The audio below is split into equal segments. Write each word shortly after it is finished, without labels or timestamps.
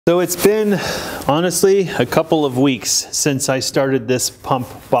So it's been, honestly, a couple of weeks since I started this pump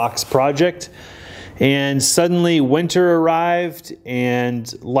box project, and suddenly winter arrived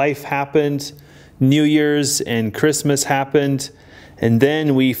and life happened, New Year's and Christmas happened, and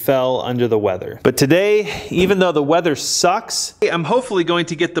then we fell under the weather. But today, even though the weather sucks, I'm hopefully going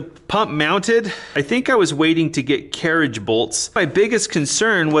to get the pump mounted. I think I was waiting to get carriage bolts. My biggest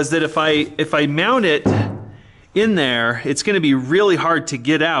concern was that if I mount it in there, it's going to be really hard to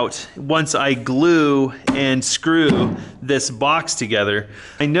get out once I glue and screw this box together.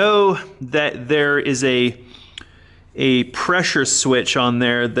 I know that there is a pressure switch on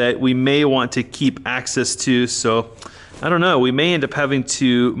there that we may want to keep access to, so I don't know, we may end up having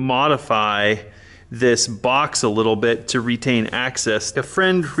to modify this box a little bit to retain access. A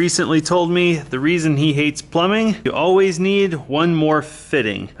friend recently told me the reason he hates plumbing, you always need one more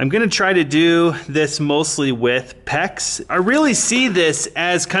fitting. I'm gonna try to do this mostly with PEX. I really see this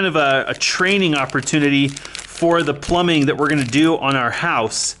as kind of a training opportunity for the plumbing that we're gonna do on our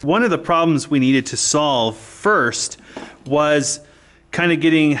house. One of the problems we needed to solve first was kind of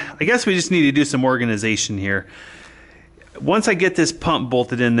getting, I guess we just need to do some organization here. Once I get this pump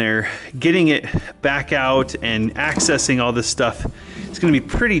bolted in there, getting it back out and accessing all this stuff, it's gonna be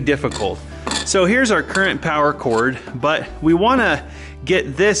pretty difficult. So here's our current power cord, but we wanna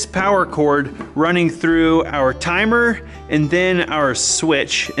get this power cord running through our timer and then our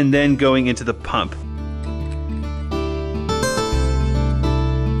switch and then going into the pump.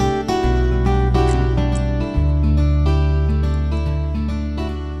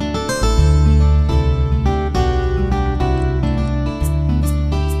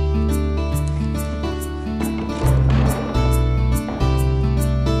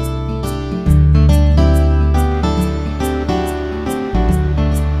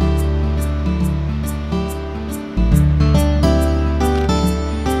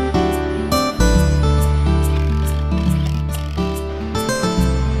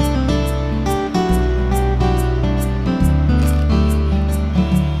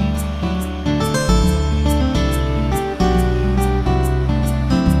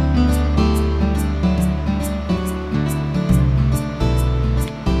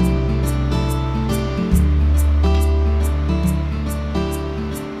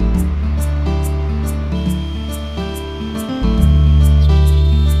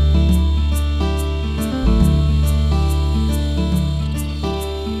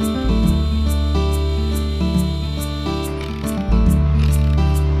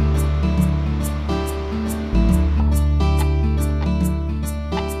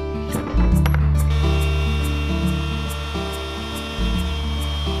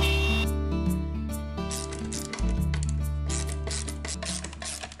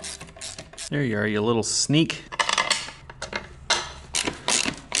 There you are, you little sneak.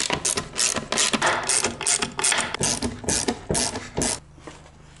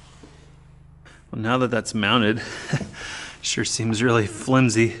 Well, now that that's mounted, sure seems really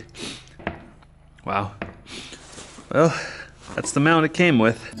flimsy. Wow. Well, that's the mount it came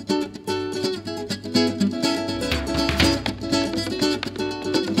with.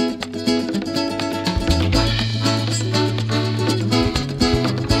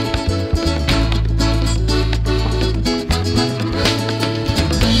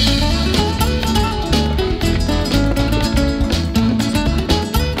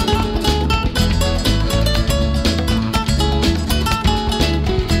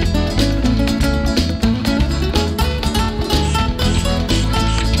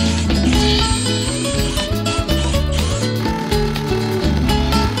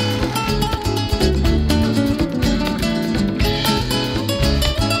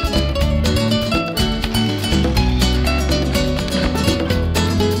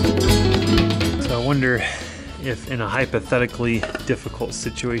 I wonder if in a hypothetically difficult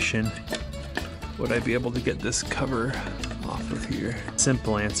situation, would I be able to get this cover off of here?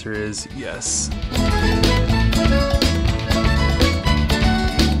 Simple answer is yes.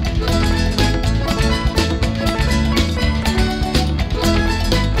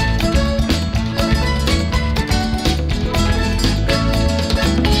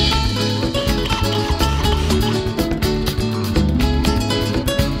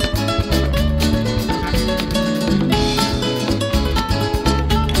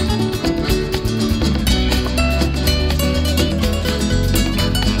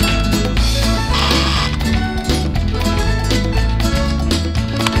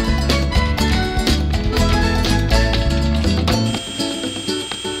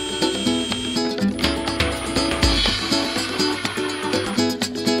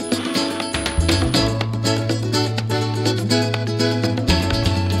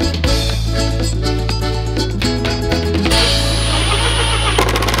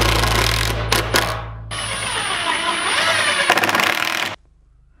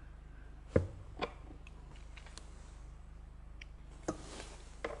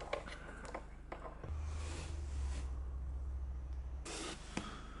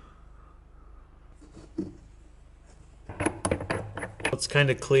 it's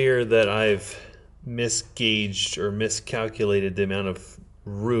kind of clear that I've misgauged or miscalculated the amount of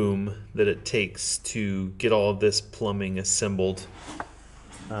room that it takes to get all of this plumbing assembled.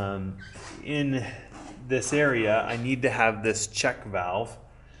 In this area, I need to have this check valve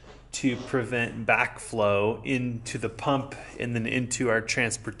to prevent backflow into the pump and then into our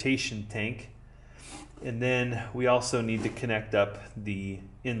transportation tank. And then we also need to connect up the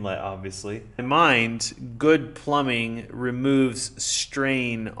inlet, obviously. In mind, good plumbing removes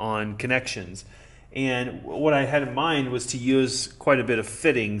strain on connections. And what I had in mind was to use quite a bit of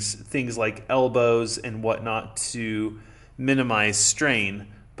fittings, things like elbows and whatnot, to minimize strain.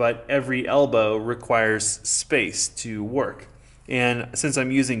 But every elbow requires space to work. And since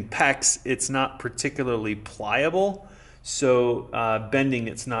I'm using PEX, it's not particularly pliable, so bending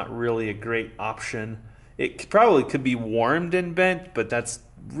it's not really a great option. It probably could be warmed and bent, but that's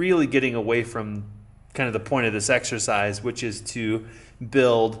really getting away from kind of the point of this exercise, which is to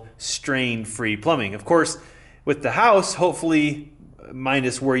build strain-free plumbing. Of course, with the house, hopefully,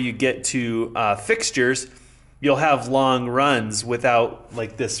 minus where you get to fixtures, you'll have long runs without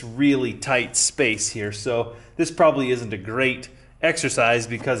like this really tight space here. So this probably isn't a great exercise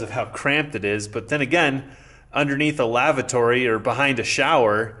because of how cramped it is. But then again, underneath a lavatory or behind a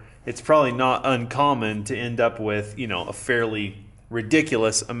shower, it's probably not uncommon to end up with, you know, a fairly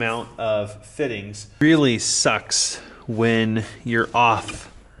ridiculous amount of fittings. Really sucks when you're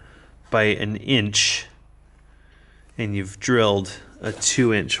off by an inch and you've drilled a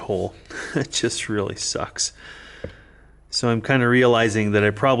 2-inch hole. It just really sucks. So I'm kind of realizing that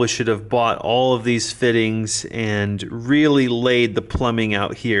I probably should have bought all of these fittings and really laid the plumbing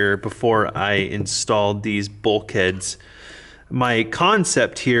out here before I installed these bulkheads. My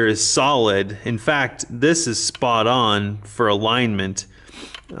concept here is solid. In fact, this is spot on for alignment.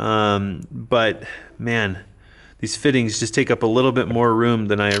 But man, these fittings just take up a little bit more room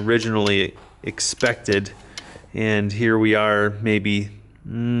than I originally expected. And here we are, maybe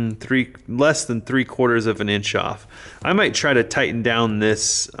less than 3/4 of an inch off. I might try to tighten down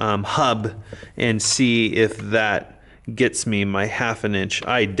this hub and see if that gets me my 1/2 inch.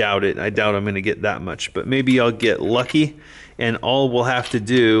 I doubt it. I doubt I'm going to get that much, but maybe I'll get lucky, and all we'll have to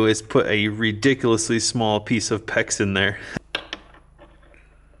do is put a ridiculously small piece of PEX in there.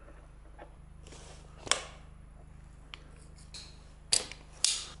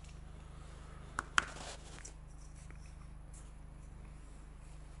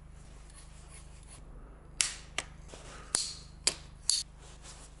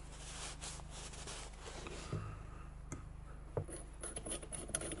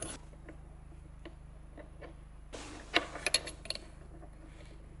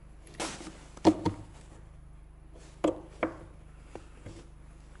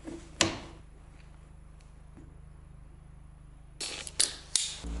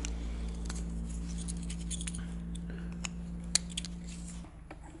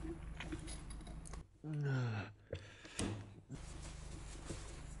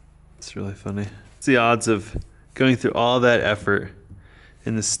 It's really funny. It's the odds of going through all that effort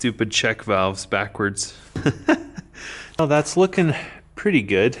and the stupid check valves backwards. Well, that's looking pretty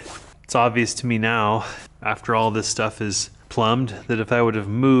good. It's obvious to me now, after all this stuff is plumbed, that if I would have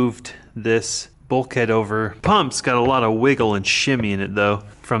moved this bulkhead over, pump's got a lot of wiggle and shimmy in it though,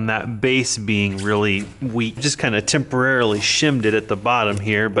 from that base being really weak. Just kind of temporarily shimmed it at the bottom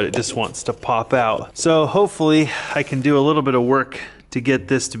here, but it just wants to pop out. So hopefully I can do a little bit of work to get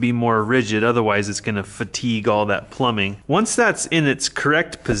this to be more rigid, otherwise it's gonna fatigue all that plumbing. Once that's in its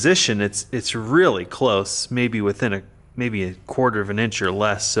correct position, it's really close, maybe within maybe a 1/4 of an inch or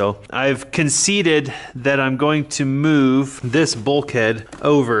less. So I've conceded that I'm going to move this bulkhead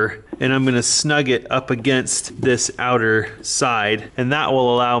over and I'm gonna snug it up against this outer side, and that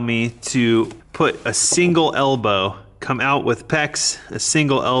will allow me to put a single elbow, come out with PEX, a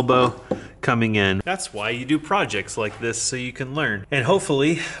single elbow coming in. That's why you do projects like this, so you can learn. And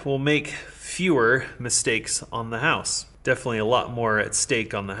hopefully we'll make fewer mistakes on the house. Definitely a lot more at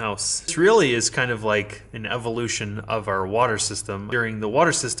stake on the house. This really is kind of like an evolution of our water system. During the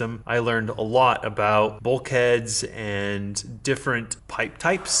water system, I learned a lot about bulkheads and different pipe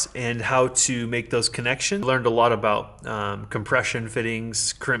types and how to make those connections. I learned a lot about compression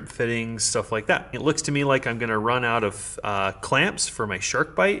fittings, crimp fittings, stuff like that. It looks to me like I'm gonna run out of clamps for my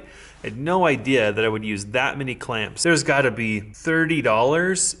shark bite. I had no idea that I would use that many clamps. There's gotta be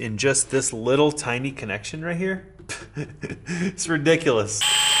 $30 in just this little tiny connection right here. It's ridiculous.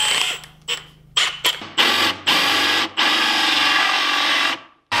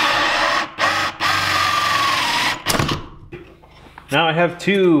 Now I have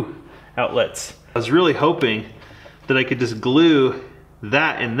 2 outlets. I was really hoping that I could just glue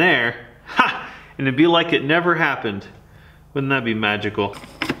that in there, ha! And it'd be like it never happened. Wouldn't that be magical?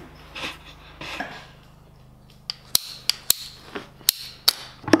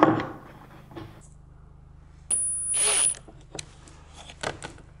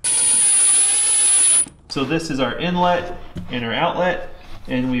 So this is our inlet and our outlet,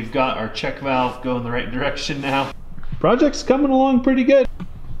 and we've got our check valve going the right direction now. Project's coming along pretty good.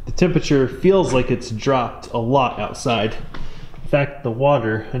 The temperature feels like it's dropped a lot outside. In fact, the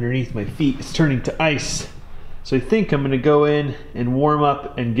water underneath my feet is turning to ice. So I think I'm gonna go in and warm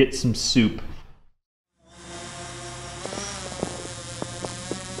up and get some soup.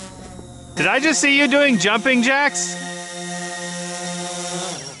 Did I just see you doing jumping jacks?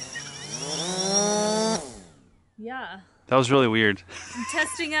 Yeah. That was really weird. I'm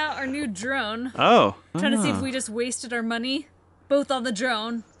testing out our new drone. Oh. Trying to see if we just wasted our money, both on the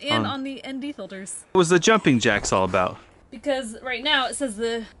drone and on the ND filters. What was the jumping jacks all about? Because right now it says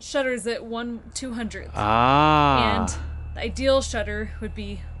the shutter's at 1/200th. Ah. And the ideal shutter would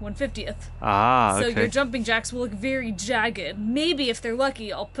be 1/50th. Ah, So okay. your jumping jacks will look very jagged. Maybe if they're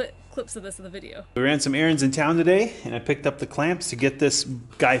lucky, I'll put clips of this in the video. We ran some errands in town today, and I picked up the clamps to get this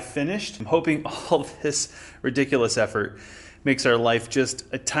guy finished. I'm hoping all this ridiculous effort makes our life just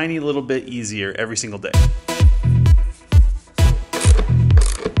a tiny little bit easier every single day.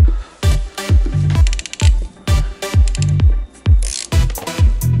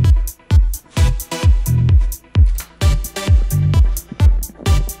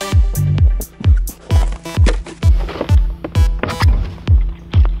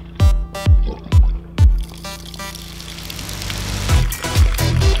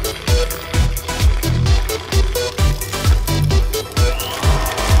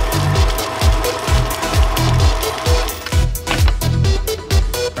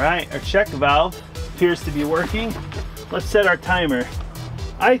 Alright, our check valve appears to be working. Let's set our timer.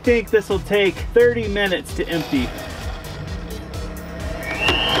 I think this will take 30 minutes to empty.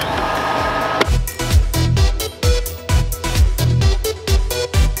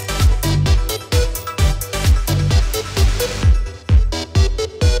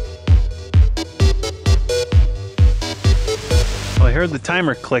 Well, I heard the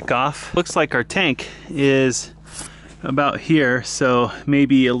timer click off. Looks like our tank is about here, so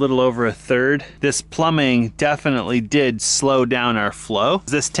maybe a little over a third. This plumbing definitely did slow down our flow.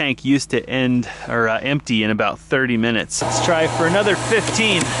 This tank used to end or empty in about 30 minutes. Let's try for another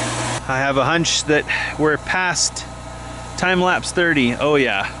 15. I have a hunch that we're past time-lapse 30. Oh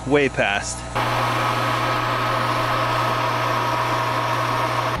yeah, way past.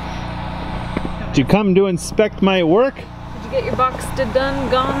 Did you come to inspect my work? Did you get your box did done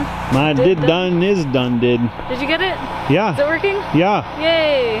gone? My did done is done did. Did you get it? Yeah. Is it working? Yeah.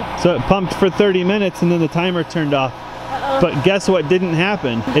 Yay! So it pumped for 30 minutes and then the timer turned off. Uh-oh. But guess what didn't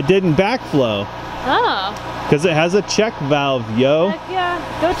happen? It didn't backflow. Oh. Because it has a check valve, yo. Heck yeah.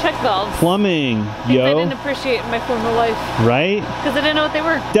 Go check valves. Plumbing, I didn't yo. appreciate my former life. Right? Because I didn't know what they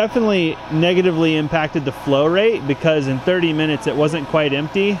were. Definitely negatively impacted the flow rate because in 30 minutes it wasn't quite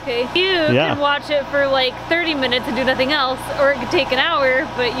empty. Okay. You Yeah. could watch it for like 30 minutes and do nothing else, or it could take an hour,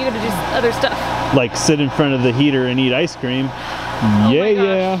 but you gotta do other stuff. Like sit in front of the heater and eat ice cream. Oh Yeah, my gosh.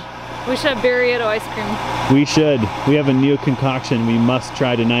 yeah. We should have Barrietto ice cream. We should. We have a new concoction we must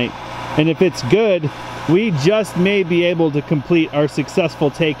try tonight. And if it's good, we just may be able to complete our successful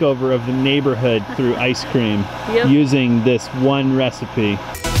takeover of the neighborhood through ice cream Yep. using this one recipe.